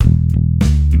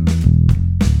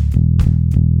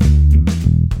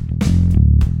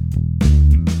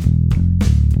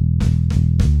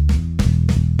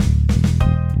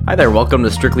Hi there, welcome to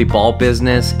Strictly Ball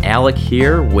Business. Alec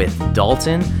here with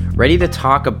Dalton, ready to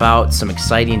talk about some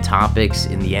exciting topics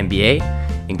in the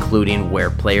NBA, including where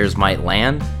players might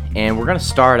land. And we're going to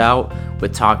start out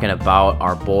with talking about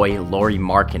our boy Lauri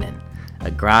Markkanen,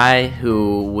 a guy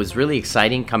who was really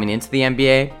exciting coming into the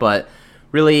NBA, but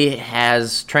really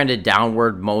has trended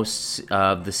downward most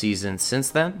of the season since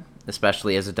then,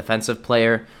 especially as a defensive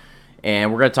player.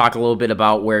 And we're going to talk a little bit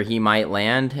about where he might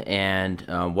land and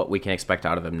what we can expect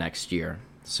out of him next year.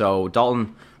 So,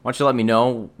 Dalton, why don't you let me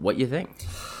know what you think?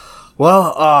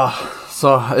 Well,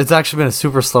 so it's actually been a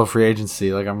super slow free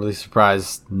agency. Like, I'm really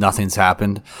surprised nothing's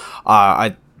happened.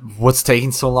 What's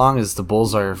taking so long is the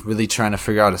Bulls are really trying to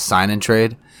figure out a sign-and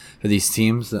trade for these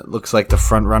teams. It looks like the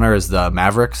front runner is the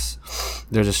Mavericks.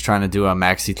 They're just trying to do a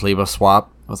Maxi Kleber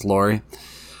swap with Lauri.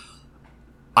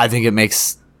 I think it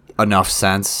makes enough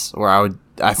sense, or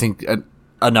I think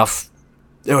enough,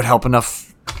 it would help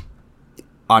enough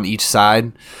on each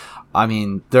side. I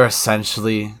mean, they're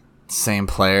essentially the same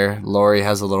player. Lauri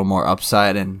has a little more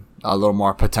upside and a little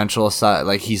more potential aside.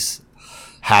 Like, he's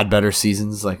had better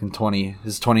seasons. Like in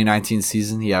his 2019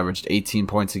 season, he averaged 18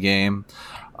 points a game.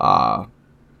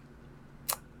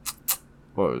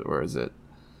 Where is it?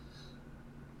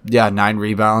 Yeah, 9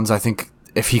 rebounds. I think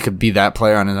if he could be that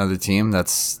player on another team,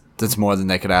 that's more than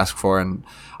they could ask for. And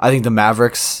I think the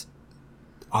Mavericks,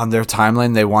 on their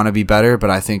timeline, they want to be better,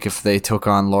 but I think if they took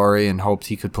on Lauri and hoped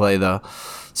he could play the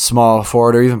small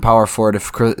forward or even power forward,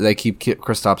 if they keep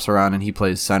Kristaps around and he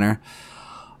plays center,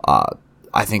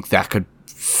 I think that could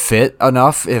fit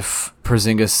enough. If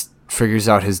Porzingis figures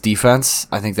out his defense,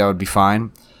 I think that would be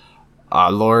fine.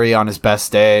 Lauri on his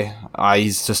best day,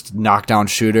 he's just a knockdown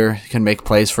shooter, can make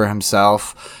plays for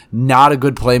himself. Not a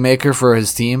good playmaker for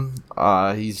his team.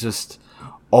 He's just,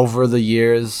 over the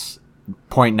years,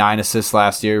 0.9 assists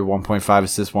last year, 1.5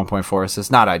 assists, 1.4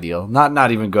 assists. Not ideal.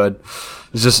 Not even good.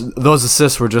 It's just, those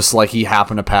assists were just like he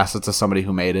happened to pass it to somebody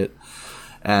who made it.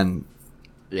 And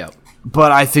yeah.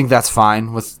 But I think that's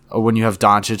fine with when you have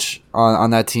Doncic on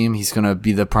that team. He's going to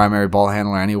be the primary ball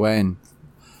handler anyway, and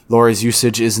Lauri's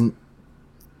usage isn't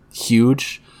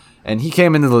huge. And he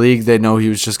came into the league, they know he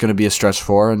was just going to be a stretch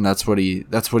 4, and that's what he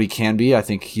can be.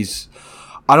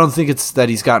 I don't think it's that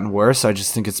he's gotten worse. I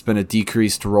just think it's been a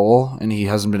decreased role, and he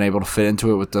hasn't been able to fit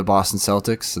into it with the Boston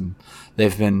Celtics. And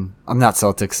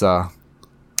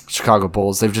Chicago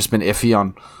Bulls. They've just been iffy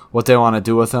on what they want to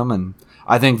do with him. And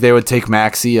I think they would take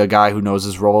Maxi, a guy who knows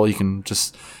his role. He can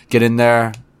just get in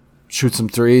there, shoot some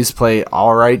threes, play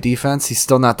all right defense. He's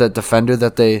still not that defender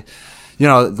that they,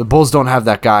 the Bulls don't have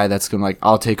that guy that's going to, like,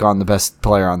 I'll take on the best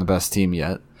player on the best team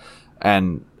yet.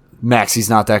 And Maxi's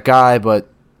not that guy, but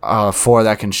 4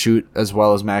 that can shoot as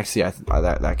well as Maxi,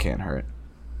 that can't hurt.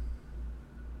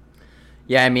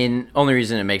 Yeah, I mean, only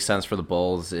reason it makes sense for the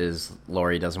Bulls is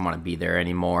Lauri doesn't want to be there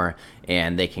anymore,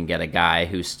 and they can get a guy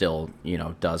who still,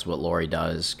 does what Lauri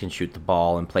does, can shoot the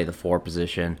ball and play the 4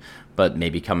 position, but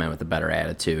maybe come in with a better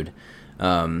attitude.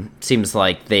 Seems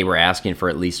like they were asking for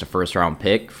at least a first-round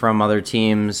pick from other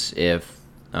teams if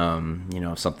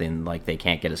something like they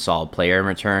can't get a solid player in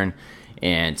return.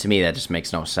 And to me, that just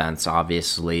makes no sense.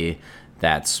 Obviously,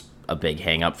 that's a big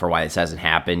hang-up for why this hasn't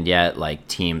happened yet. Like,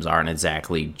 teams aren't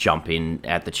exactly jumping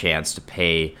at the chance to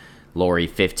pay Lauri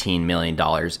 $15 million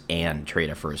and trade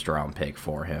a first-round pick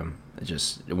for him.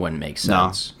 It wouldn't make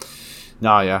sense.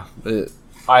 No, yeah.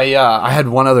 I had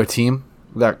one other team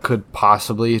that could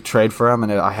possibly trade for him,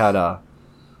 and I had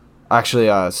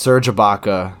Serge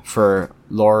Ibaka for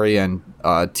Lauri and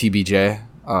TBJ,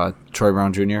 Troy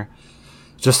Brown Jr.,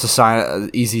 just to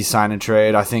easy sign and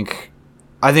trade. I think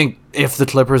if the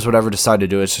Clippers would ever decide to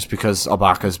do it, it's just because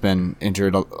Ibaka's been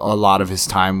injured a lot of his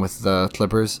time with the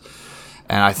Clippers,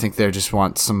 and I think they just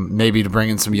want maybe to bring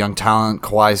in some young talent.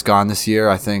 Kawhi's gone this year.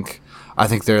 I think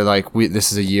they're like,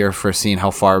 this is a year for seeing how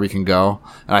far we can go,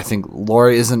 and I think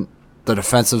Lauri isn't the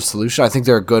defensive solution. I think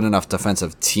they're a good enough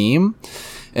defensive team,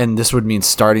 and this would mean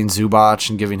starting Zubac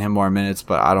and giving him more minutes,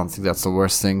 but I don't think that's the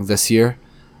worst thing this year.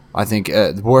 I think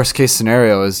the worst case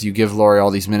scenario is you give Lauri all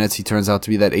these minutes, he turns out to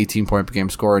be that 18-point per game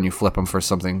scorer, and you flip him for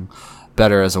something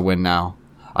better as a win now.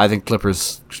 I think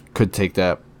Clippers could take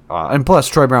that. And plus,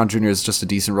 Troy Brown Jr. is just a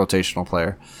decent rotational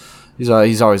player. He's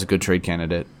always a good trade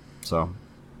candidate. So,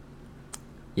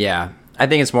 yeah, I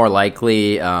think it's more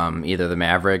likely either the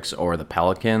Mavericks or the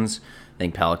Pelicans. I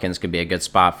think Pelicans could be a good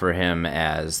spot for him,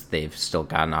 as they've still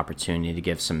got an opportunity to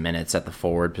give some minutes at the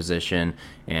forward position,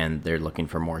 and they're looking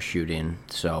for more shooting.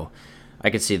 So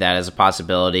I could see that as a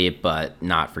possibility, but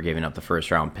not for giving up the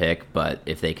first-round pick. But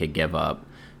if they could give up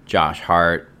Josh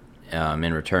Hart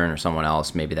in return or someone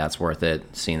else, maybe that's worth it,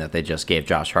 seeing that they just gave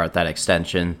Josh Hart that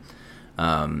extension.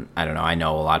 I don't know. I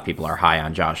know a lot of people are high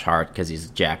on Josh Hart because he's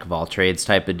a jack of all trades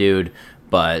type of dude,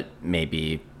 but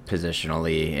maybe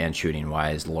positionally and shooting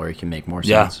wise, Laurie can make more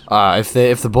sense.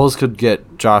 If the Bulls could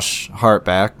get Josh Hart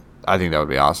back, I think that would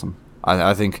be awesome.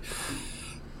 I think.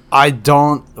 I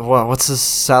don't. Well, what's his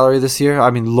salary this year? I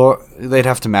mean, they'd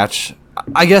have to match.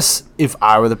 I guess if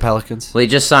I were the Pelicans. Well, he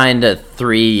just signed a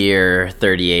 3-year,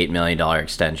 $38 million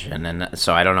extension, and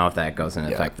so I don't know if that goes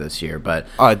into effect this year. But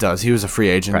it does. He was a free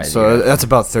agent, so that's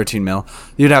about 13 mil.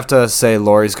 You'd have to say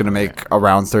Laurie's going to make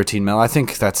around 13 mil. I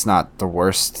think that's not the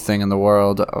worst thing in the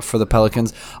world for the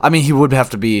Pelicans. I mean, he would have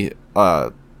to be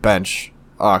bench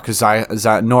because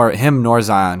nor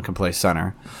Zion can play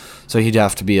center. So he'd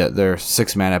have to be their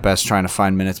sixth man at best, trying to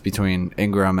find minutes between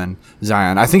Ingram and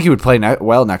Zion. I think he would play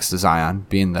well next to Zion,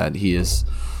 being that he is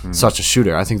such a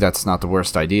shooter. I think that's not the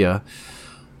worst idea.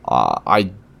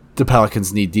 The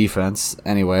Pelicans need defense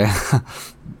anyway,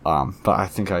 but I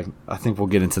think we'll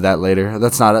get into that later.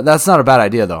 That's not a bad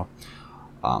idea though.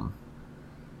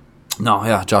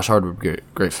 Josh Hart would be a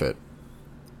great fit.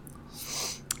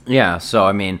 Yeah, so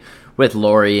I mean, with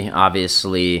Laurie,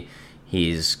 obviously.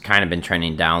 He's kind of been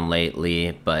trending down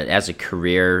lately, but as a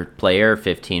career player,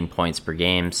 15 points per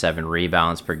game, 7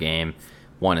 rebounds per game,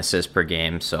 1 assist per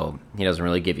game. So he doesn't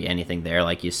really give you anything there,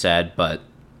 like you said. But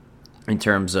in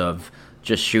terms of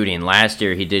just shooting, last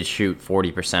year he did shoot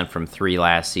 40% from 3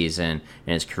 last season,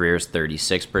 and his career is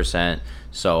 36%.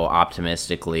 So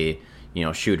optimistically,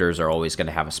 shooters are always going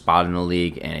to have a spot in the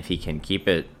league, and if he can keep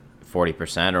it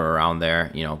 40% or around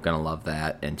there, going to love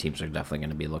that, and teams are definitely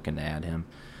going to be looking to add him.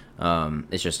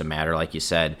 It's just a matter, like you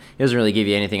said, he doesn't really give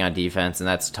you anything on defense, and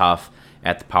that's tough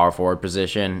at the power forward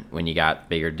position when you got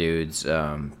bigger dudes,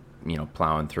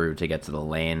 plowing through to get to the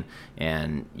lane,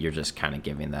 and you're just kind of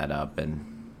giving that up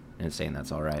and saying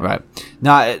that's all right. Right.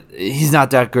 No, he's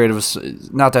not that great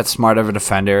not that smart of a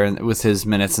defender, and with his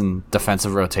minutes and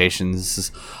defensive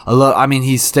rotations,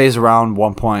 he stays around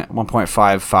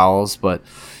 1.5 fouls, but.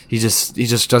 He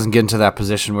just doesn't get into that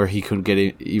position where he couldn't get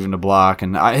even a block.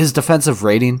 And his defensive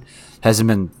rating hasn't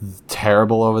been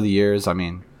terrible over the years. I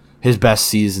mean, his best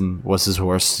season was his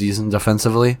worst season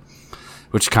defensively,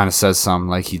 which kind of says something.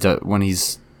 Like when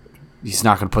he's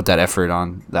not going to put that effort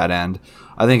on that end.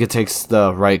 I think it takes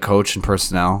the right coach and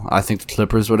personnel. I think the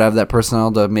Clippers would have that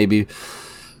personnel to maybe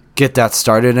get that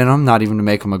started in him. Not even to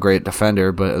make him a great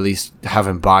defender, but at least have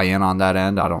him buy in on that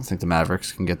end. I don't think the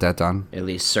Mavericks can get that done. At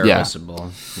least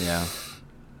serviceable.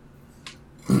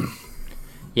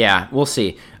 Yeah, we'll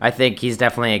see. I think he's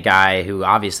definitely a guy who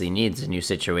obviously needs a new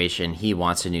situation. He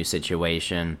wants a new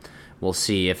situation. We'll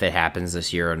see if it happens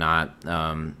this year or not.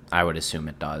 I would assume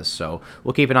it does. So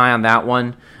we'll keep an eye on that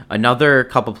one. Another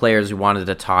couple players we wanted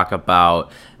to talk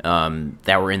about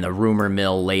that were in the rumor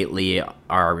mill lately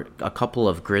are a couple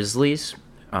of Grizzlies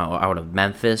out of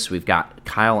Memphis. We've got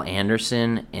Kyle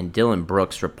Anderson and Dillon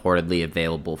Brooks reportedly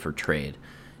available for trade.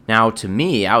 Now, to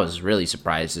me, I was really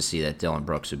surprised to see that Dillon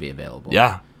Brooks would be available.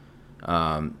 Yeah.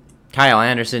 Kyle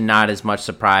Anderson, not as much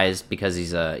surprised because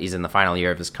he's in the final year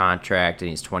of his contract and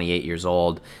he's 28 years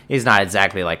old. He's not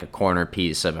exactly like a corner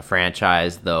piece of a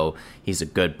franchise, though he's a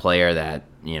good player that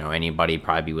anybody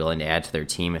probably be willing to add to their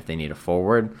team if they need a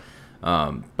forward.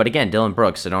 But again, Dillon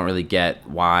Brooks, I don't really get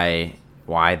why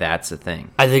that's a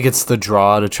thing. I think it's the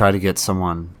draw to try to get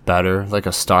someone better, like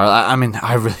a star. I mean,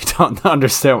 I really don't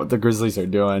understand what the Grizzlies are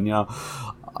doing.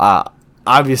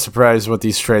 I'd be surprised what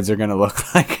these trades are going to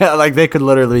look like. Like they could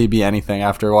literally be anything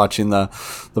after watching the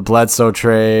Bledsoe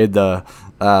trade, the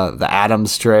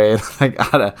Adams trade. Like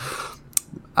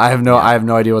I have no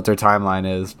idea what their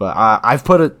timeline is, but I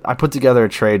put together a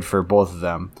trade for both of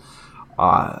them.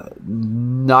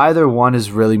 Neither one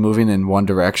is really moving in one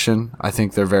direction. I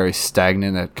think they're very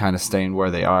stagnant at kind of staying where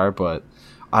they are, but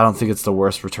I don't think it's the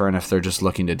worst return if they're just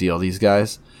looking to deal these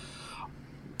guys.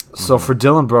 So for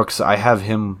Dillon Brooks, I have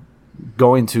him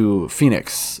going to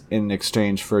Phoenix in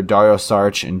exchange for Dario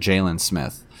Saric and Jalen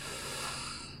Smith.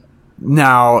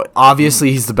 Now,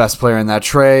 obviously, he's the best player in that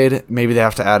trade. Maybe they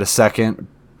have to add a second,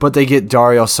 but they get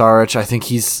Dario Saric. I think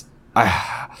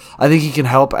he can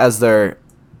help as their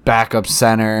backup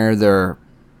center. Their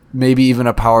maybe even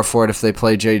a power forward if they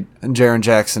play Jaren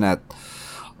Jackson at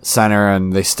center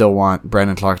and they still want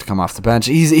Brandon Clark to come off the bench.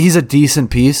 He's a decent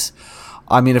piece.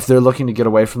 I mean, if they're looking to get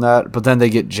away from that, but then they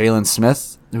get Jalen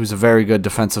Smith, who's a very good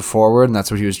defensive forward, and that's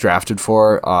what he was drafted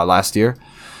for last year.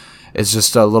 It's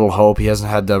just a little hope. He hasn't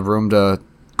had the room to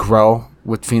grow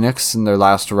with Phoenix in their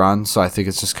last run, so I think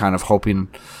it's just kind of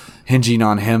hinging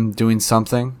on him doing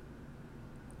something.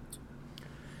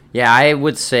 Yeah, I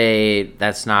would say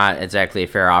that's not exactly a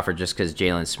fair offer just because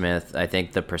Jalen Smith, I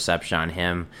think the perception on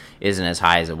him isn't as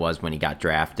high as it was when he got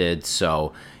drafted.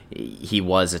 So he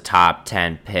was a top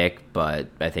 10 pick, but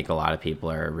I think a lot of people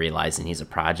are realizing he's a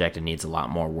project and needs a lot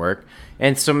more work.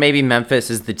 And so maybe Memphis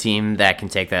is the team that can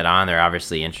take that on. They're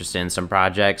obviously interested in some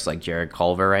projects like Jared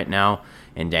Culver right now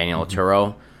and Daniel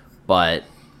Oturo. But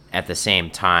at the same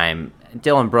time,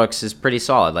 Dylan Brooks is pretty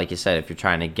solid. Like you said, if you're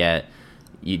trying to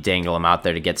you dangle him out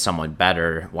there to get someone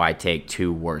better, why take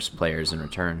two worse players in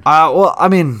return? Well, I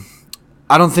mean,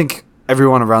 I don't think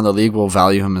everyone around the league will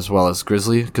value him as well as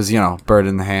Grizzly because, bird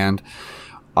in the hand.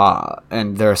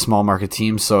 And they're a small market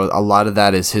team, so a lot of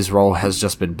that is his role has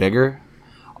just been bigger.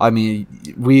 I mean,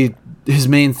 his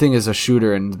main thing as a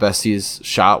shooter, and the best he's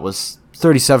shot was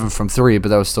 37 from 3, but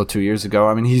that was still 2 years ago.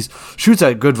 I mean, he shoots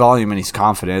at good volume and he's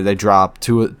confident. They drop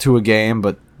two a game,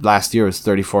 but last year was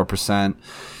 34%.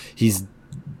 He's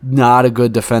not a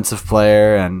good defensive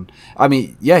player, and I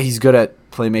mean, yeah, he's good at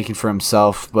playmaking for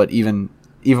himself, but even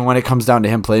when it comes down to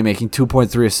him playmaking,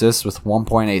 2.3 assists with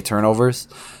 1.8 turnovers,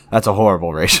 that's a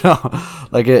horrible ratio.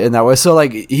 Like in that way. So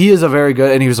like he is a very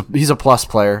good, and he's a plus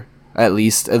player at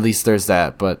least there's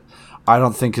that, but I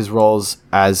don't think his role's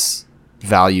as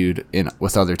valued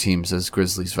with other teams as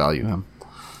Grizzlies value him.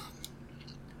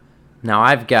 Now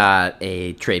I've got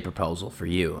a trade proposal for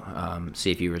you. See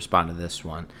if you respond to this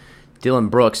one. Dylan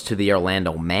Brooks to the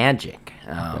Orlando Magic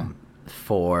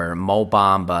for Mo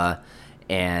Bamba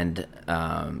and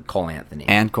Cole Anthony.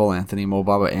 And Cole Anthony, Mo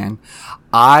Bamba, and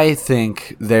I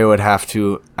think they would have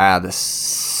to add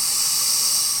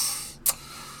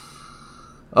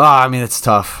I mean, it's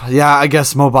tough. Yeah, I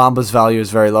guess Mo Bamba's value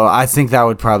is very low. I think that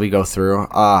would probably go through.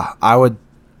 I'd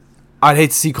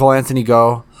hate to see Cole Anthony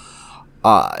go.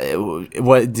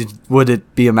 Would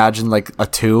it be imagined like a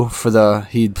 2 for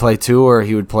he'd play 2, or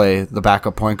he would play the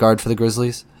backup point guard for the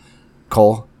Grizzlies?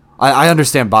 Cole. I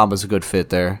understand Bamba's a good fit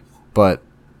there, but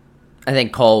I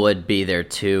think Cole would be there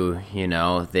too.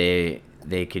 They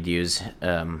could use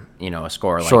a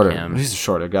scorer shorter. Like him. He's a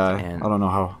shorter guy. And I don't know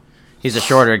how. He's a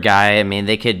shorter guy. I mean,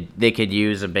 they could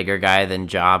use a bigger guy than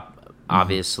Job,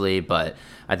 obviously, but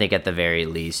I think at the very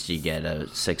least you get a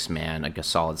 6-man, like a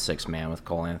solid 6-man with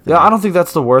Cole Anthony. Yeah, I don't think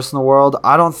that's the worst in the world.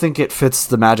 I don't think it fits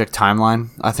the Magic timeline.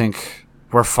 I think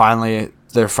they're finally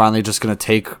just going to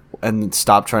take and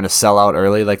stop trying to sell out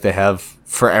early like they have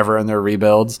forever in their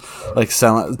rebuilds, like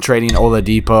trading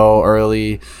Oladipo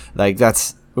early. Like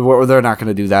they're not going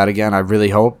to do that again. I really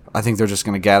hope. I think they're just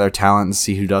going to gather talent and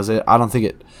see who does it. I don't think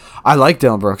it. I like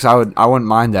Dylan Brooks. I wouldn't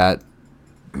mind that.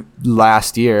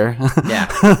 Last year. Yeah.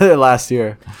 Last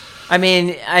year. I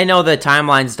mean, I know the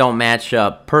timelines don't match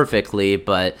up perfectly,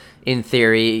 but in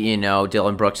theory,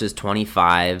 Dylan Brooks is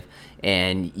 25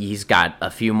 and he's got a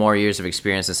few more years of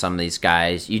experience than some of these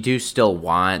guys. You do still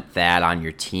want that on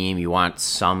your team. You want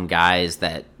some guys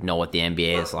that know what the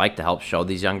NBA is like to help show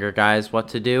these younger guys what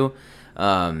to do.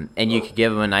 And you could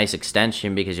give them a nice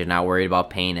extension because you're not worried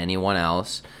about paying anyone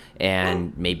else.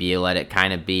 And maybe you let it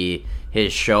kind of be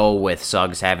his show with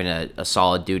Suggs having a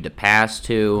solid dude to pass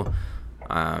to.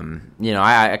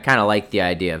 I kind of like the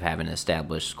idea of having an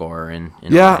established scorer.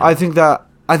 I think that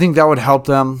would help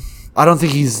them. I don't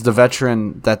think he's the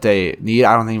veteran that they need.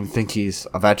 I don't even think he's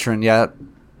a veteran yet.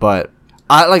 But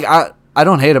I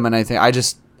don't hate him and anything. I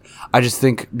just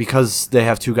think because they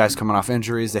have 2 guys coming off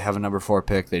injuries, they have a number 4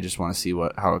 pick. They just want to see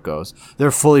how it goes. They're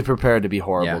fully prepared to be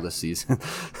horrible this season.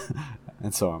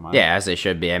 And so am I. Yeah, as they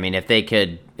should be. I mean, if they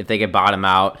could bottom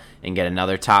out and get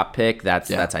another top pick,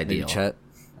 that's ideal. Chet.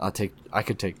 I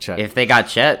could take Chet. If they got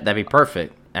Chet, that'd be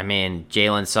perfect. I mean,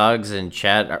 Jalen Suggs and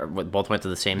Chet both went to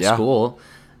the same school.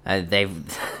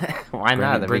 Why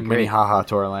not? Bring Minnehaha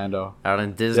to Orlando. Out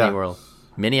in Disney World.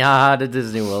 Minnehaha to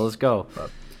Disney World. Let's go.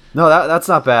 No, that's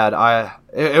not bad.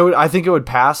 I think it would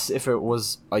pass if it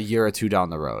was a year or 2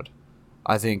 down the road.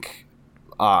 I think.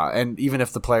 And even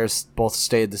if the players both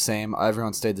stayed the same,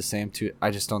 everyone stayed the same too.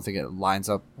 I just don't think it lines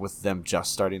up with them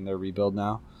just starting their rebuild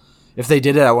now. If they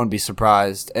did it, I wouldn't be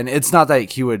surprised. And it's not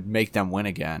that he would make them win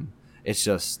again. It's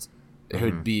just it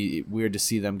would be weird to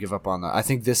see them give up on that. I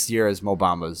think this year is Mo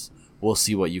Bamba's. We'll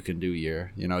see what you can do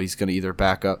year. He's going to either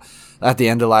back up. At the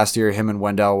end of last year, him and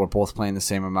Wendell were both playing the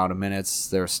same amount of minutes.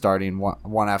 They're starting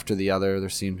one after the other. They're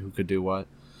seeing who could do what.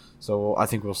 So I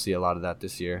think we'll see a lot of that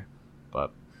this year.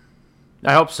 But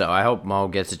I hope so. I hope Mo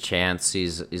gets a chance.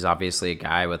 He's obviously a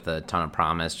guy with a ton of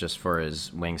promise just for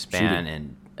his wingspan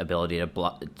and ability to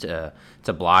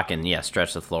block and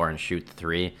stretch the floor and shoot the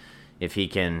 3. If he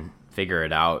can figure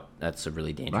it out, that's a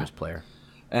really dangerous player.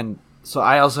 And so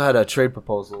I also had a trade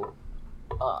proposal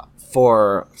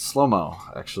For slow-mo,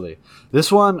 actually.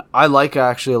 This one I like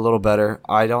actually a little better.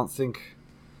 I don't think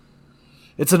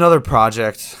it's another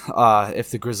project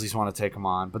if the Grizzlies want to take him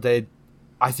on, but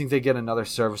I think they get another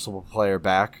serviceable player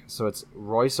back. So it's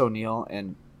Royce O'Neal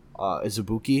and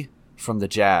Izubuki from the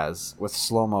Jazz, with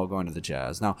slow-mo going to the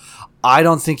Jazz. Now, I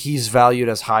don't think he's valued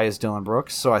as high as Dylan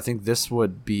Brooks, so I think this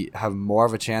would have more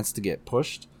of a chance to get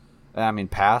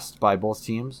passed by both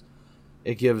teams.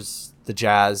 It gives the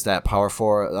Jazz that power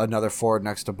forward, another forward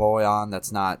next to Bojan.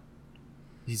 That's not.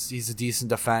 He's a decent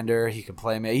defender. He can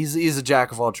play. He's a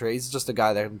jack of all trades. He's just a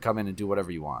guy that can come in and do whatever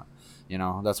you want.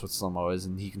 That's what slow-mo is,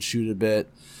 and he can shoot a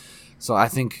bit. So I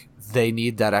think they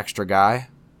need that extra guy,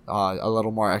 a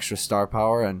little more extra star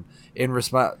power, and in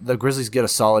response, the Grizzlies get a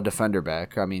solid defender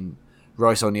back. I mean,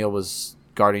 Royce O'Neal was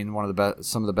guarding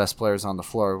some of the best players on the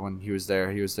floor when he was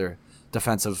there. He was their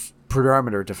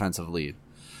perimeter defensive lead.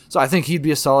 So I think he'd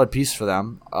be a solid piece for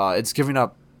them. It's giving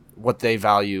up what they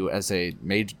value as a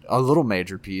little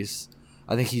major piece.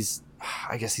 I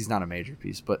guess he's not a major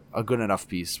piece, but a good enough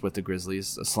piece with the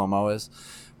Grizzlies. Slow-mo is,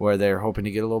 where they're hoping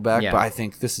to get a little back. Yeah. But I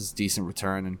think this is decent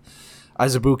return. And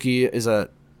Izubuki is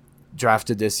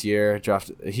drafted this year.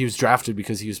 He was drafted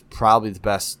because he was probably the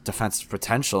best defensive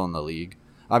potential in the league.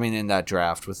 I mean, in that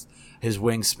draft, with his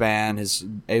wingspan, his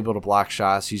able to block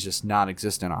shots, he's just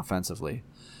non-existent offensively.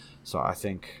 So I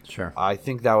think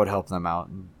that would help them out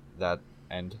in that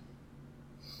end.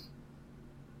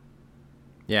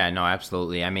 Yeah, no,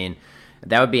 absolutely. I mean,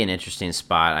 that would be an interesting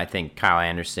spot. I think Kyle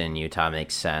Anderson, Utah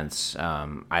makes sense.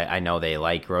 I know they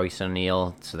like Royce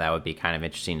O'Neal, so that would be kind of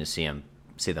interesting to see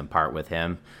them part with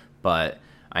him. But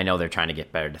I know they're trying to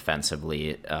get better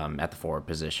defensively at the forward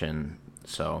position.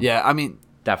 So yeah, I mean,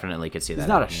 definitely could see that. He's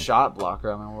not a shot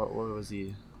blocker. I mean, what was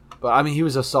he? But I mean, he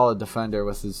was a solid defender.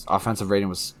 With his offensive rating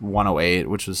was 108,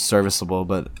 which was serviceable.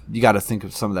 But you got to think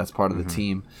of some of that's part of the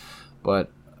team.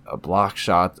 But a block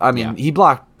shot. I mean, he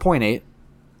blocked 0.8.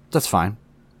 That's fine.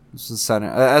 This is center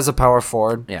as a power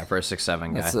forward. Yeah, for a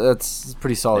 6'7" guy. That's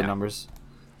pretty solid numbers.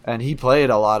 And he played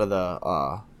a lot of the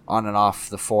on and off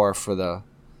the four for the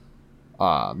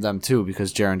them too,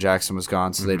 because Jaren Jackson was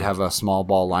gone, so they'd have a small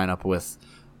ball lineup with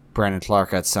Brandon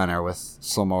Clark at center, with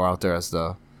slow-mo out there as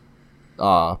the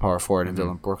power forward, and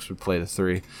Dylan Brooks would play the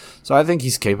three. So I think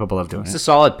he's capable of doing it. He's a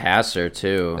solid passer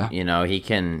too. Yeah. He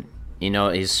can.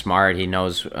 He's smart. He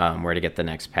knows where to get the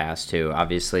next pass too.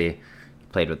 Obviously,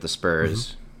 played with the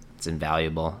Spurs. It's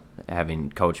invaluable having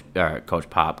Coach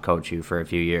Pop coach you for a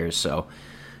few years. So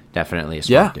definitely a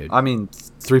smart dude. I mean,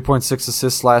 3.6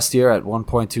 assists last year at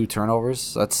 1.2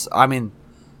 turnovers.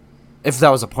 If that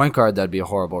was a point guard, that'd be a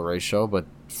horrible ratio. But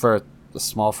for the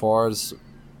small forwards,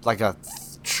 like a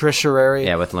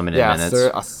tertiary, with limited minutes,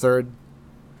 a third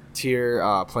tier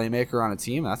playmaker on a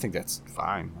team, I think that's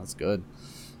fine. That's good.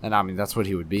 And I mean, that's what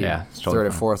he would be. Yeah, totally third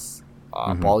or fourth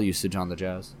ball usage on the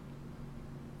Jazz.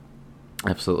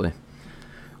 Absolutely.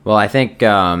 Well, I think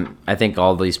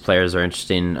all these players are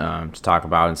interesting to talk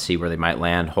about and see where they might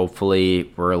land.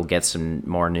 Hopefully, we'll get some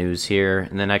more news here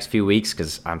in the next few weeks,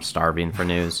 because I'm starving for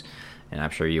news, and I'm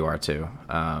sure you are too.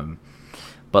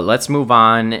 But let's move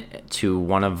on to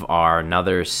one of our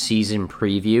another season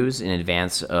previews in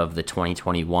advance of the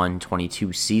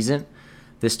 2021-22 season.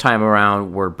 This time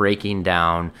around, we're breaking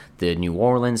down the New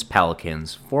Orleans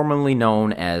Pelicans, formerly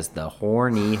known as the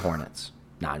Horny Hornets.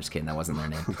 No, I'm just kidding. That wasn't their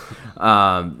name.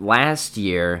 Last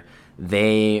year,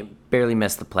 they barely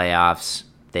missed the playoffs.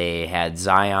 They had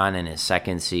Zion in his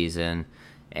second season,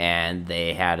 and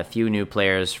they had a few new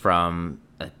players from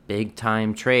a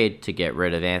big-time trade to get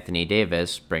rid of Anthony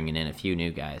Davis, bringing in a few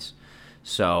new guys.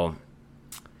 So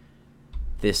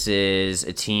this is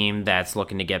a team that's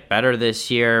looking to get better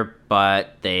this year,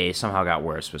 but they somehow got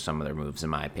worse with some of their moves, in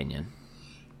my opinion.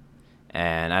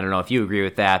 And I don't know if you agree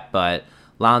with that, but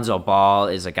Lonzo Ball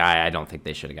is a guy I don't think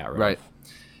they should have got rid of.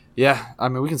 Yeah, I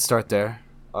mean, we can start there.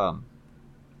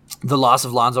 The loss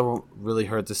of Lonzo really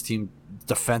hurt this team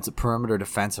perimeter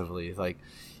defensively. Like,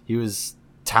 he was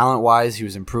talent-wise, he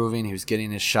was improving, he was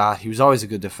getting his shot. He was always a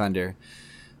good defender.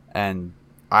 And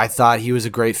I thought he was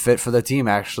a great fit for the team,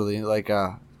 actually. Like,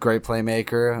 a great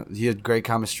playmaker. He had great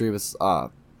chemistry with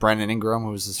Brandon Ingram,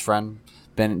 who was his friend.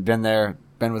 Been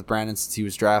with Brandon since he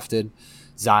was drafted.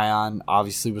 Zion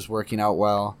obviously was working out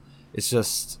well. It's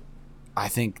just, I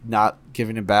think not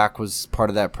giving it back was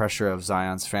part of that pressure of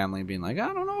Zion's family being like,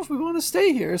 I don't know if we want to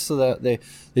stay here. So that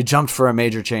they jumped for a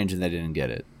major change and they didn't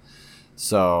get it.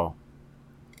 So,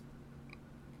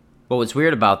 but what's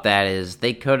weird about that is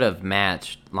they could have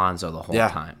matched Lonzo the whole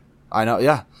time. I know,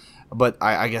 yeah. But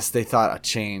I guess they thought a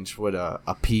change would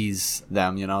appease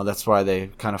them, That's why they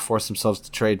kind of forced themselves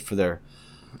to trade for their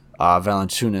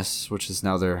Valanciunas, which is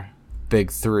now their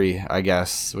big three, I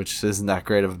guess, which isn't that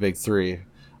great of a big three.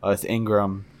 With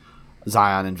Ingram,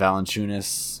 Zion, and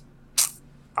Valanciunas.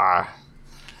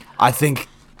 I think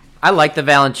I like the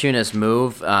Valanciunas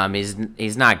move.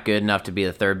 He's not good enough to be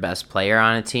the third best player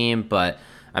on a team, but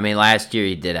I mean, last year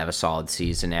he did have a solid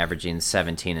season, averaging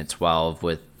 17 and 12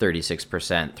 with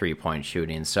 36% 3-point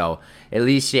shooting. So at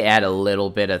least you add a little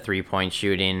bit of 3-point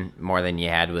shooting, more than you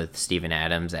had with Steven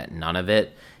Adams at none of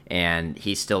it, and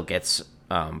he still gets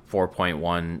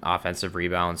 4.1 offensive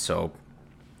rebounds. So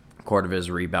a quarter of his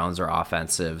rebounds are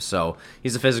offensive. So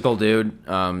he's a physical dude,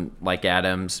 like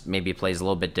Adams. Maybe plays a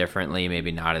little bit differently,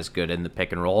 maybe not as good in the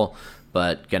pick and roll,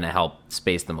 but going to help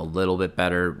space them a little bit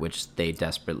better, which they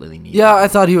desperately need. Yeah, I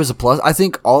thought he was a plus. I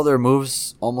think all their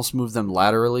moves almost moved them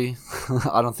laterally.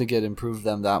 I don't think it improved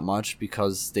them that much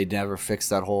because they never fixed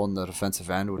that hole in the defensive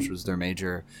end, which was their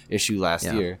major issue last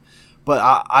year.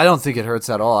 But I don't think it hurts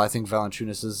at all. I think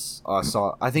Valanciunas is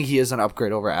I think he is an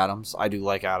upgrade over Adams. I do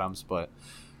like Adams, but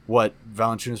what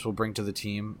Valanciunas will bring to the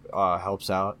team helps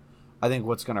out. I think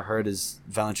what's going to hurt is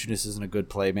Valanciunas isn't a good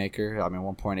playmaker. I mean,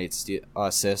 1.8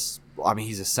 assists. I mean,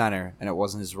 he's a center, and it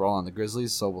wasn't his role on the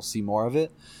Grizzlies, so we'll see more of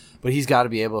it. But he's got to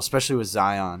be able, especially with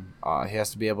Zion, he has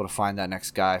to be able to find that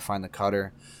next guy, find the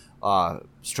cutter,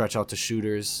 stretch out to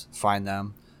shooters, find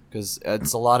them. Because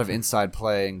it's a lot of inside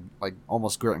playing, like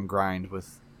almost grit and grind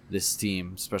with this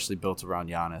team, especially built around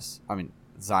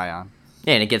Zion.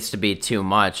 Yeah, and it gets to be too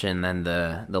much, and then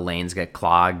the lanes get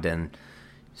clogged, and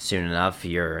soon enough,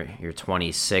 you're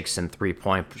 26th in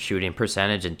 3-point shooting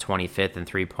percentage and 25th in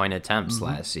 3-point attempts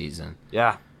last season.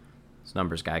 Yeah, those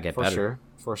numbers gotta get better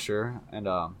for sure. And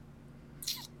so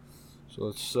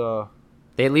let's.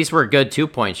 They at least were good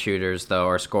 2-point shooters though,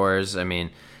 or scorers. I mean,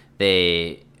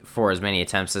 they for as many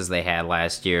attempts as they had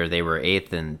last year, they were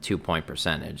 8th in 2-point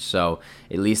percentage. So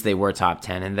at least they were top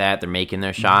 10 in that. They're making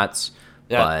their shots,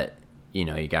 but you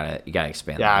gotta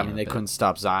expand. Yeah, I mean they couldn't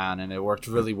stop Zion, and it worked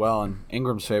really well in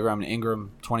Ingram's favor. I mean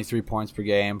Ingram 23 points per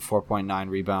game, 4.9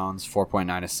 rebounds,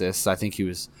 4.9 assists. I think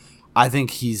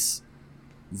he's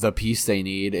the piece they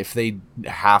need. If they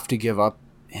have to give up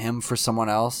him for someone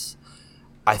else,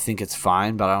 I think it's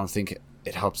fine, but I don't think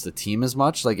it helps the team as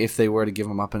much. Like if they were to give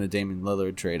him up in a Damian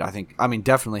Lillard trade, I mean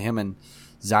definitely him and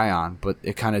Zion, but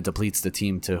it kind of depletes the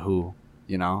team to who,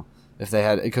 if they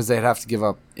had, because they'd have to give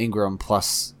up Ingram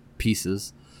plus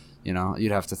pieces,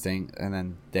 you'd have to think, and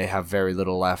then they have very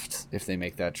little left if they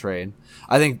make that trade.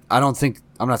 I'm not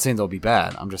saying they'll be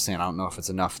bad. I'm just saying I don't know if it's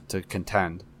enough to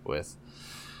contend with.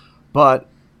 But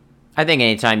I think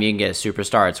anytime you can get a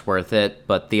superstar, it's worth it.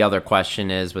 But the other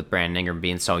question is, with Brandon Ingram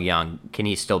being so young, can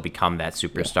he still become that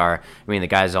superstar? Yeah. I mean, the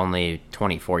guy's only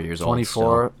 24 years old.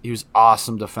 24. He was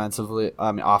awesome defensively.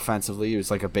 I mean, offensively, he was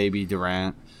like a baby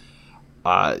Durant.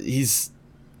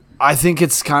 I think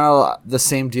it's kind of the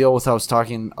same deal with I was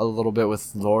talking a little bit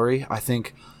with Lauri. I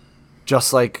think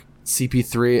just like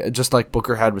CP3, just like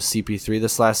Booker had with CP3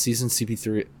 this last season,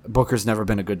 Booker's never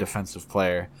been a good defensive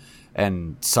player.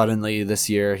 And suddenly this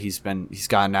year he's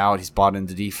gotten out, he's bought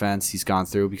into defense, he's gone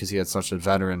through because he had such a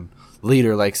veteran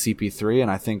leader like CP3,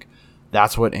 and I think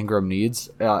that's what Ingram needs.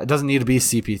 It doesn't need to be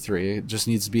CP3, it just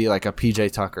needs to be like a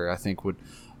PJ Tucker, I think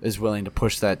is willing to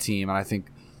push that team, and I think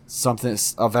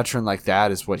a veteran like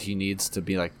that is what he needs to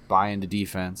be like buy into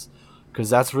defense, because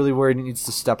that's really where he needs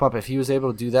to step up. If he was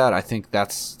able to do that, I think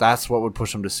that's what would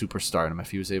push him to superstardom.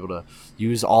 If he was able to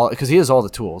use because he has all the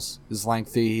tools, he's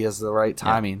lengthy, he has the right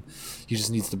timing. Yeah. He just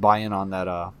needs to buy in on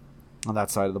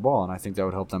that side of the ball, and I think that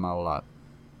would help them out a lot.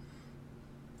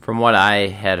 From what I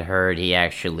had heard, he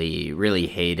actually really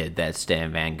hated that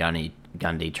Stan Van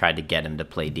Gundy tried to get him to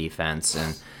play defense,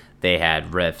 and they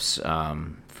had riffs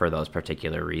for those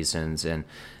particular reasons. And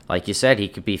like you said, he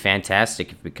could be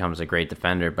fantastic if he becomes a great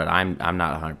defender, but I'm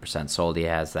not 100% sold he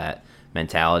has that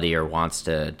mentality or wants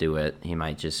to do it. He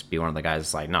might just be one of the guys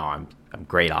that's like, no, I'm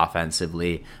great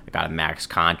offensively. I got a max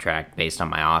contract based on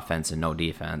my offense and no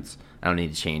defense. I don't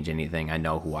need to change anything. I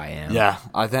know who I am. Yeah,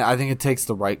 I think it takes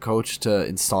the right coach to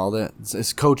install it.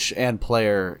 It's coach and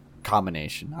player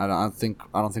combination. I don't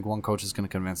think one coach is going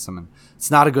to convince him, and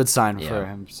it's not a good sign for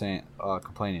him saying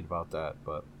complaining about that.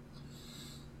 But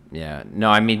yeah, no,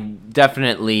 I mean,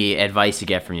 definitely advice you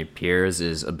get from your peers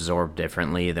is absorbed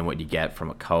differently than what you get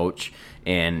from a coach,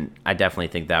 and I definitely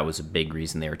think that was a big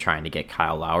reason they were trying to get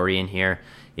Kyle Lowry in here,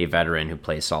 a veteran who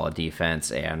plays solid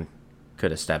defense and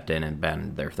could have stepped in and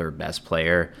been their third best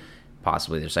player,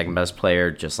 possibly their second best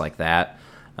player, just like that.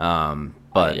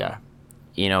 But yeah.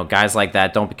 Guys like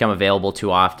that don't become available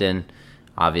too often.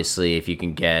 Obviously, if you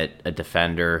can get a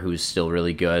defender who's still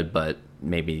really good, but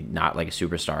maybe not like a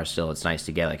superstar still, it's nice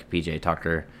to get like a PJ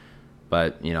Tucker.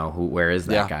 But where is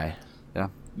that Yeah. guy? Yeah.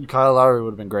 Kyle Lowry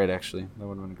would have been great, actually. That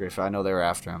would have been a great fit. I know they were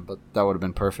after him, but that would have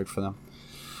been perfect for them.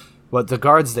 But the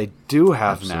guards they do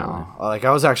have now, like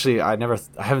I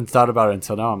haven't thought about it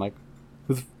until now. I'm like,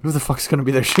 who the fuck's going to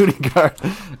be their shooting guard?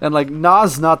 And like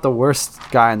Nas not the worst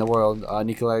guy in the world.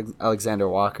 Nico Alexander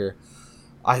Walker.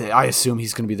 I assume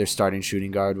he's going to be their starting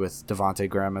shooting guard with Devontae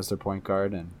Graham as their point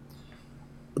guard. And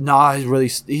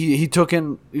he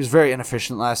was very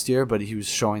inefficient last year, but he was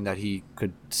showing that he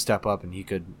could step up and he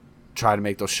could try to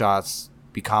make those shots,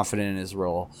 be confident in his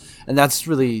role. And that's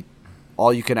really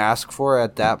all you can ask for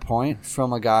at that point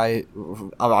from a guy,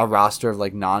 a roster of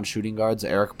like non-shooting guards,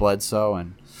 Eric Bledsoe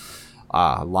and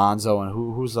Lonzo, and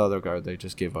who's the other guard they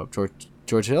just gave up?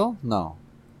 George Hill? No.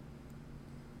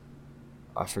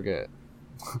 I forget.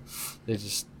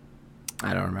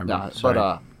 I don't remember. Nah,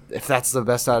 but if that's the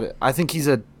best out, I think he's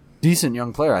a decent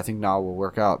young player. I think now will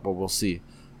work out, but we'll see.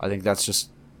 I think that's just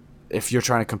if you're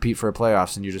trying to compete for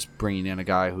playoffs and you're just bringing in a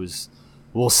guy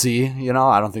we'll see.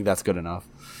 I don't think that's good enough.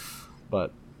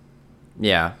 But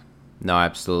yeah, no,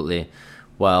 absolutely.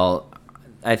 Well,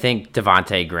 I think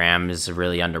Devontae Graham is a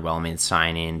really underwhelming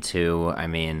signing too. I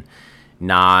mean,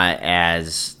 not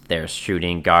as their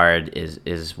shooting guard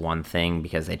is one thing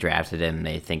because they drafted him,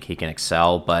 they think he can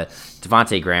excel. But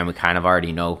Devontae Graham, we kind of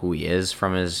already know who he is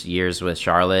from his years with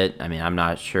Charlotte. I mean, I'm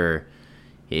not sure.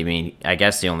 I mean, I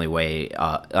guess the only way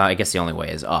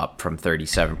is up from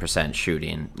 37%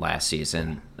 shooting last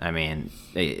season. I mean,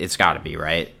 it's got to be,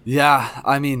 right. Yeah,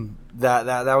 I mean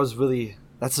that was really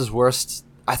that's his worst.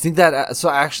 I think that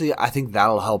I think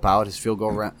that'll help out. His field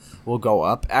goal will go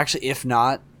up. Actually, if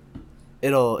not,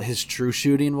 his true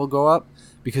shooting will go up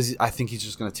because I think he's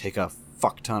just going to take a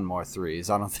fuck ton more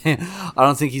threes. I don't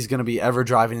think he's going to be ever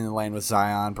driving in the lane with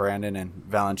Zion, Brandon, and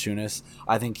Valanciunas.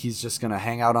 I think he's just going to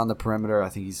hang out on the perimeter. I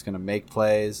think he's going to make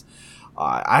plays.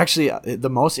 Actually, the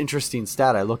most interesting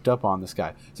stat I looked up on this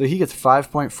guy. So he gets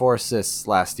 5.4 assists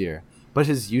last year, but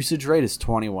his usage rate is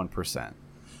 21%.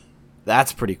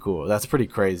 That's pretty cool. That's pretty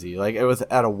crazy. Like it was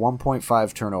at a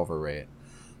 1.5 turnover rate.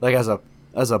 Like as a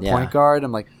point guard,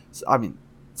 I'm like, I mean,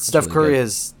 Steph Curry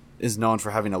is known for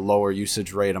having a lower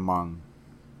usage rate among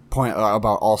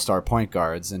about all-star point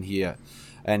guards, and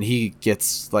he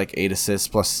gets like 8 assists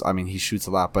plus. I mean, he shoots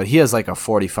a lot, but he has like a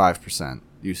 45%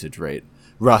 usage rate.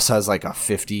 Russ has like a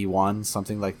 51,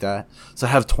 something like that. So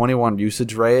have 21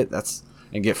 usage rate.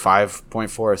 And get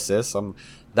 5.4 assists.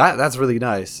 That's really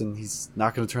nice, and he's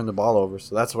not going to turn the ball over.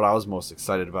 So that's what I was most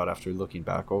excited about after looking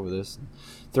back over this.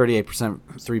 38%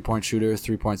 3-point shooter,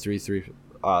 3.3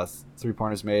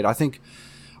 3-pointers made. I think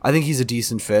he's a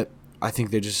decent fit. I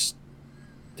think they just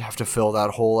have to fill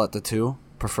that hole at the 2,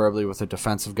 preferably with a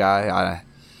defensive guy.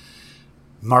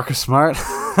 Marcus Smart.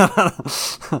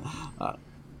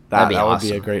 That would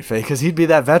be a great fit because he'd be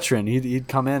that veteran. He'd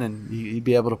come in and he'd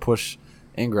be able to push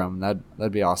Ingram.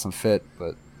 That'd be an awesome fit.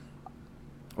 But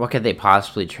what could they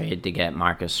possibly trade to get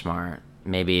Marcus Smart?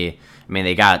 Maybe, I mean,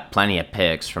 they got plenty of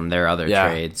picks from their other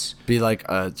trades. Be like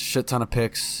a shit ton of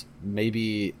picks.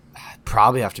 Maybe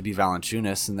probably have to be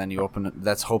Valanciunas, and then you open it.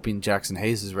 That's hoping Jackson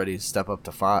Hayes is ready to step up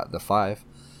to the 5.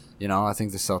 I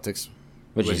think the Celtics,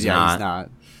 he's not. He's not.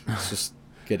 It's just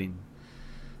getting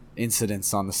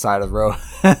incidents on the side of the road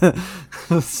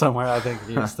somewhere. I think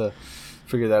he needs to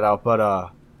figure that out.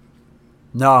 But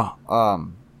no,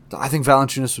 I think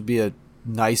Valanciunas would be a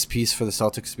nice piece for the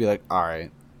Celtics to be like, all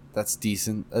right, that's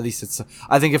decent. At least it's.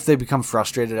 I think if they become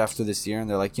frustrated after this year and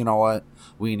they're like, you know what,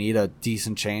 we need a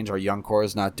decent change. Our young core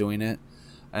is not doing it,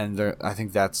 and I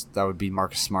think that would be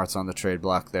Marcus Smart's on the trade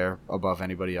block there above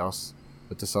anybody else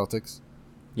with the Celtics.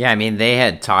 Yeah, I mean, they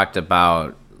had talked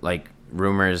about like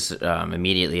rumors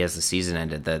immediately as the season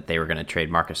ended that they were going to trade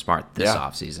Marcus Smart this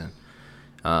offseason.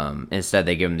 Instead,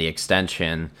 they give him the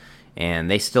extension, and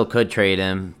they still could trade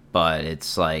him. But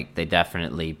it's like they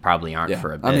definitely probably aren't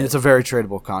for a bit. I mean, it's a very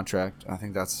tradable contract. I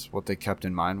think that's what they kept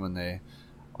in mind when they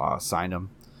signed him.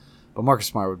 But Marcus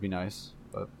Smart would be nice.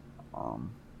 But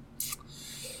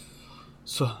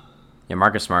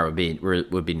Marcus Smart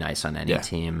would be nice on any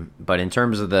team. But in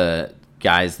terms of the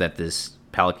guys that this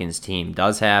Pelicans team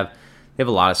does have, they have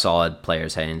a lot of solid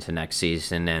players heading into next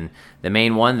season. And the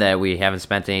main one that we haven't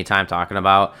spent any time talking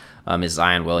about is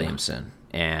Zion Williamson.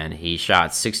 And he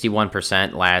shot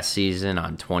 61% last season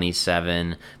on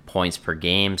 27 points per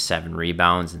game, 7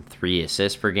 rebounds, and 3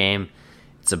 assists per game.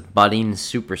 It's a budding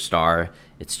superstar.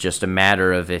 It's just a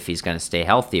matter of if he's going to stay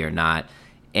healthy or not.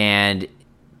 And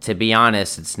to be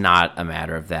honest, it's not a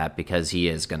matter of that because he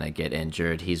is going to get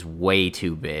injured. He's way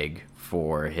too big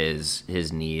for his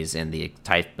knees and the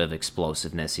type of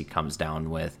explosiveness he comes down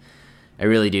with. I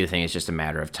really do think it's just a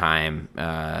matter of time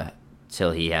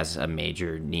till he has a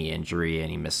major knee injury and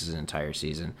he misses an entire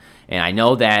season. And I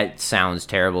know that sounds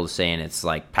terrible to say and it's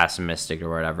like pessimistic or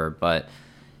whatever, but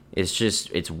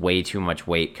it's way too much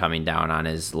weight coming down on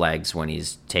his legs when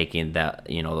he's taking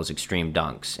those extreme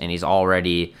dunks. And he's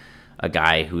already a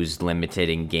guy who's limited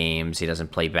in games. He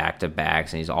doesn't play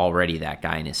back-to-backs, and he's already that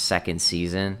guy in his second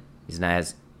season.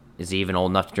 Is he even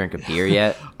old enough to drink a beer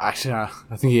yet? Actually,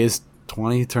 I think he is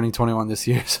 20, turning 21 this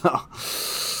year. So,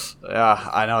 yeah,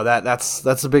 I know that's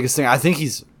the biggest thing. I think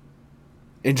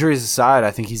injuries aside, I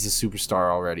think he's a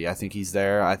superstar already. I think he's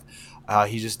there.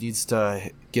 He just needs to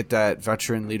get that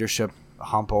veteran leadership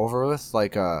hump over with,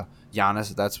 like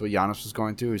Giannis. That's what Giannis was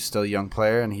going through. He's still a young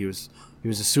player, and he was a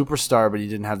superstar, but he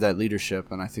didn't have that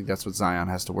leadership, and I think that's what Zion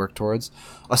has to work towards,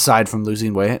 aside from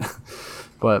losing weight.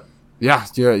 But yeah,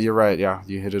 you're right. Yeah,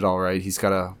 you hit it all right. He's got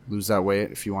to lose that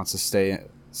weight if he wants to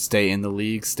stay in the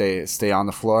league, stay on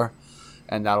the floor,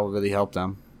 and that'll really help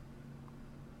them.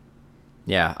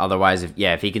 Yeah. Otherwise,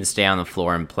 if he can stay on the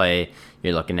floor and play,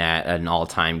 you're looking at an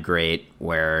all-time great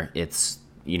where it's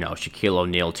Shaquille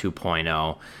O'Neal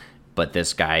 2.0. But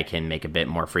this guy can make a bit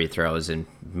more free throws and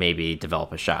maybe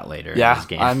develop a shot later in his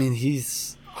game. I mean, he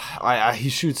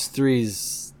shoots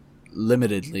threes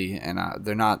limitedly, and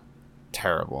they're not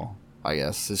terrible, I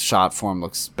guess. His shot form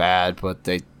looks bad, but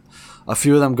a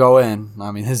few of them go in.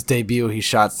 I mean, his debut, he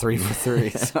shot 3 for 3,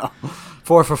 so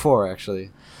 4 for 4, actually.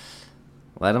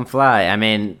 Let him fly. I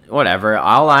mean, whatever.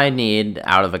 All I need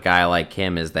out of a guy like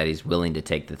him is that he's willing to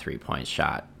take the 3-point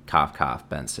shot. Cough, cough,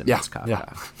 Ben Simmons, cough,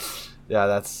 cough. Yeah,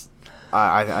 that's...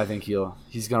 I think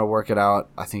he's gonna work it out.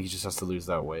 I think he just has to lose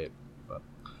that weight. But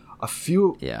a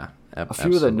few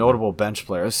of the notable bench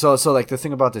players. So like the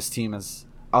thing about this team is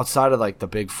outside of like the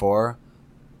big four,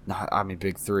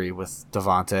 big three with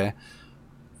Devontae,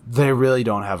 they really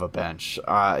don't have a bench.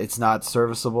 It's not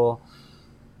serviceable.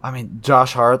 I mean,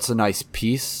 Josh Hart's a nice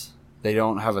piece. They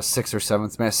don't have a 6th or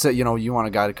 7th man. So, you want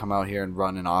a guy to come out here and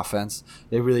run an offense.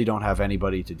 They really don't have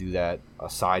anybody to do that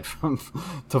aside from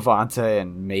Devontae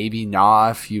and maybe Nah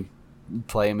if you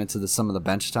play him into some of the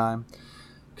bench time.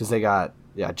 Because they got,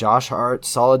 Josh Hart,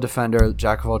 solid defender,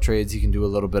 jack of all trades. He can do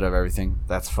a little bit of everything.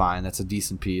 That's fine. That's a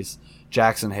decent piece.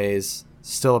 Jackson Hayes,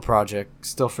 still a project,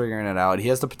 still figuring it out. He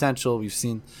has the potential. We've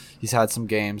seen he's had some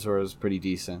games where it was pretty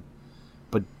decent,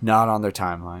 but not on their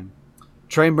timeline.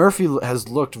 Trey Murphy has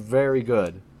looked very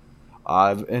good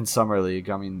in Summer League.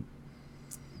 I mean,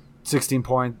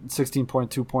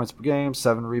 16.2 points per game,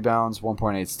 7 rebounds,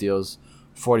 1.8 steals,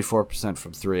 44%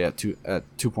 from 3 at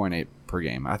 2.8 per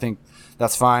game. I think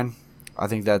that's fine. I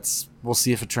think we'll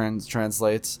see if it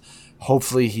translates.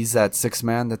 Hopefully he's that 6th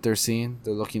man that they're seeing.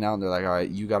 They're looking out and they're like, all right,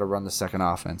 you got to run the second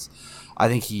offense. I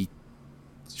think he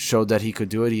showed that he could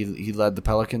do it. He led the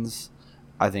Pelicans.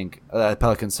 I think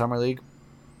Pelicans Summer League.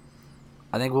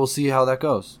 I think we'll see how that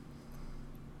goes.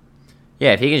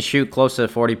 Yeah, if he can shoot close to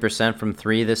 40% from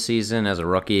 3 this season as a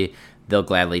rookie, they'll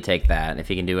gladly take that. If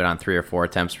he can do it on 3 or 4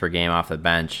 attempts per game off the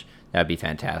bench, that'd be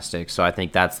fantastic. So I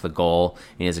think that's the goal.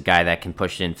 He is a guy that can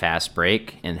push in fast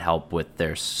break and help with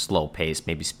their slow pace,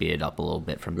 maybe speed it up a little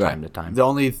bit from time to time. The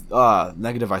only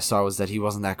negative I saw was that he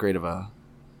wasn't that great of a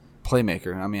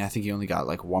playmaker. I mean, I think he only got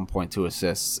like 1.2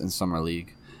 assists in Summer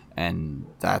League, and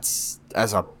that's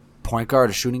as a point guard,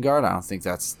 a shooting guard. I don't think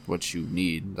that's what you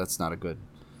need. That's not a good.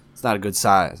 It's not a good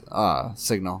size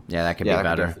signal. Yeah, that could be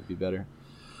better. Could definitely be better.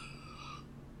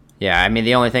 Yeah, I mean,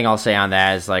 the only thing I'll say on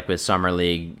that is like with Summer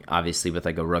League, obviously with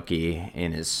like a rookie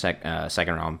in his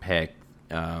second round pick,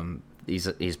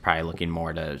 he's probably looking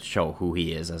more to show who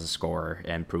he is as a scorer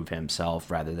and prove himself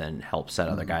rather than help set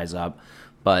other guys up.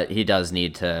 But he does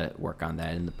need to work on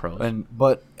that in the pros.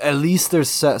 But at least there's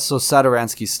so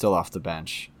Satoransky's still off the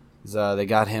bench. They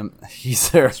got him.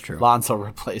 He's their Lonzo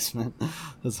replacement,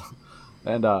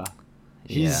 and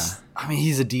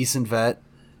he's a decent vet.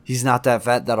 He's not that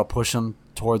vet that'll push him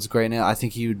towards greatness. I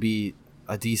think he would be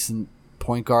a decent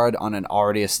point guard on an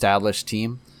already established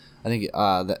team. I think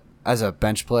that as a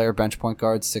bench player, bench point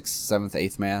guard, 6th, 7th,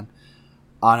 8th man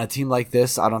on a team like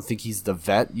this, I don't think he's the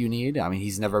vet you need. I mean,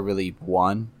 he's never really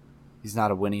won. He's not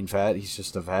a winning vet. He's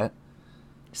just a vet.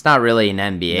 It's not really an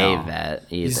NBA vet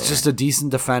either. He's just a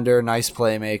decent defender, nice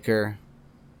playmaker,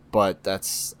 but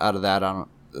that's out of that.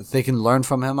 If they can learn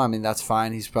from him, I mean, that's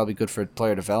fine. He's probably good for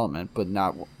player development, but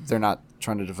they're not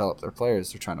trying to develop their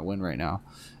players. They're trying to win right now,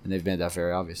 and they've made that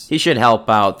very obvious. He should help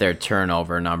out their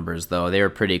turnover numbers, though. They were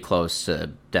pretty close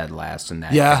to dead last in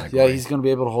that category. Yeah, he's going to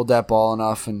be able to hold that ball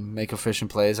enough and make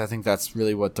efficient plays. I think that's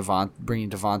really what bringing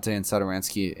Devontae and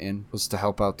Satoransky in was to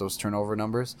help out those turnover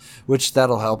numbers, which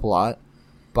that'll help a lot.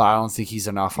 But I don't think he's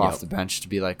enough off the bench to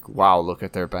be like, wow, look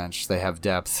at their bench. They have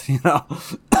depth,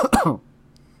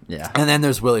 Yeah. And then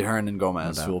there's Willie Hernan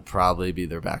Gomez, No doubt. who will probably be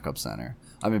their backup center.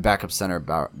 I mean, backup center,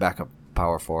 backup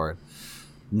power forward.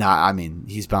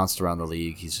 He's bounced around the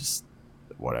league. He's just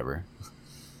whatever.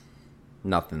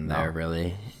 Nothing there,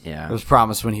 really. Yeah. It was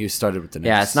promised when he started with the Knicks.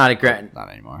 Yeah, it's not a great... Not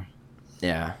anymore.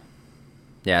 Yeah.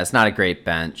 Yeah, it's not a great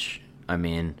bench. I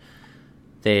mean,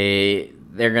 they're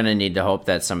going to need to hope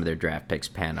that some of their draft picks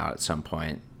pan out at some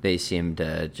point. They seem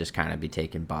to just kind of be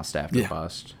taking bust after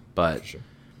bust. But, Sure.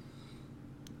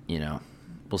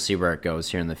 We'll see where it goes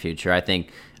here in the future. I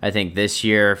think this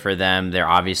year for them, they're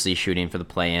obviously shooting for the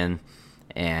play-in.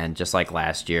 And just like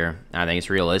last year, I think it's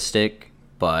realistic,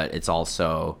 but it's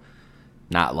also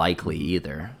not likely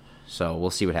either. So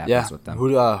we'll see what happens with them. Who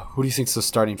do you think's the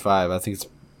starting five? I think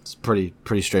it's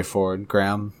pretty straightforward.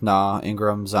 Graham,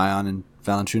 Ingram, Zion, and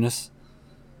Valanciunas.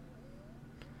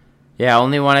 Yeah,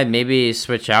 only one I'd maybe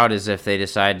switch out is if they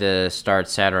decide to start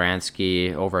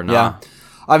Satoransky over Nah. Yeah,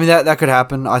 I mean that could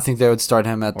happen. I think they would start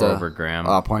him at Or over Graham.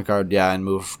 point guard. Yeah, and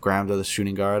move Graham to the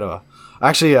shooting guard.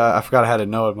 Actually, I forgot I had a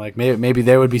note. Like maybe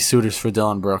they would be suitors for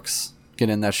Dylan Brooks. Get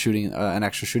in that shooting, an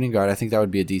extra shooting guard. I think that would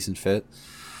be a decent fit.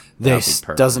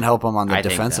 Doesn't help him on the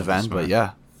defensive end, but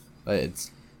yeah,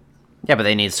 it's. Yeah, but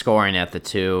they need scoring at the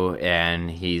 2,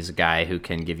 and he's a guy who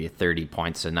can give you 30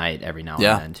 points a night every now and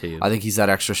then, too. I think he's that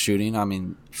extra shooting. I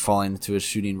mean, falling into his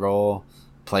shooting role,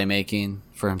 playmaking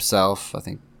for himself. I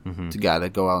think the guy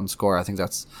that go out and score. I think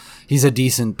he's a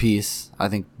decent piece. I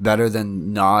think better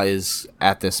than Nah is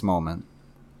at this moment.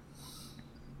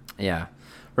 Yeah.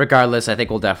 Regardless, I think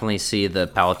we'll definitely see the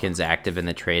Pelicans active in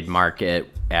the trade market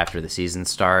after the season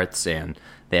starts, and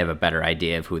they have a better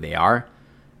idea of who they are.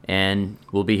 And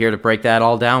we'll be here to break that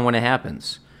all down when it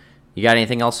happens. You got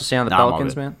anything else to say on the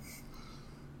Pelicans, man?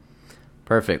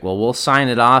 Perfect. Well, we'll sign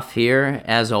it off here.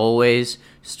 As always,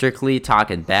 strictly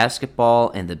talking basketball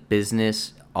and the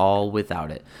business all without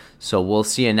it. So we'll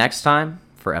see you next time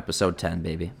for episode 10,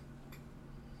 baby.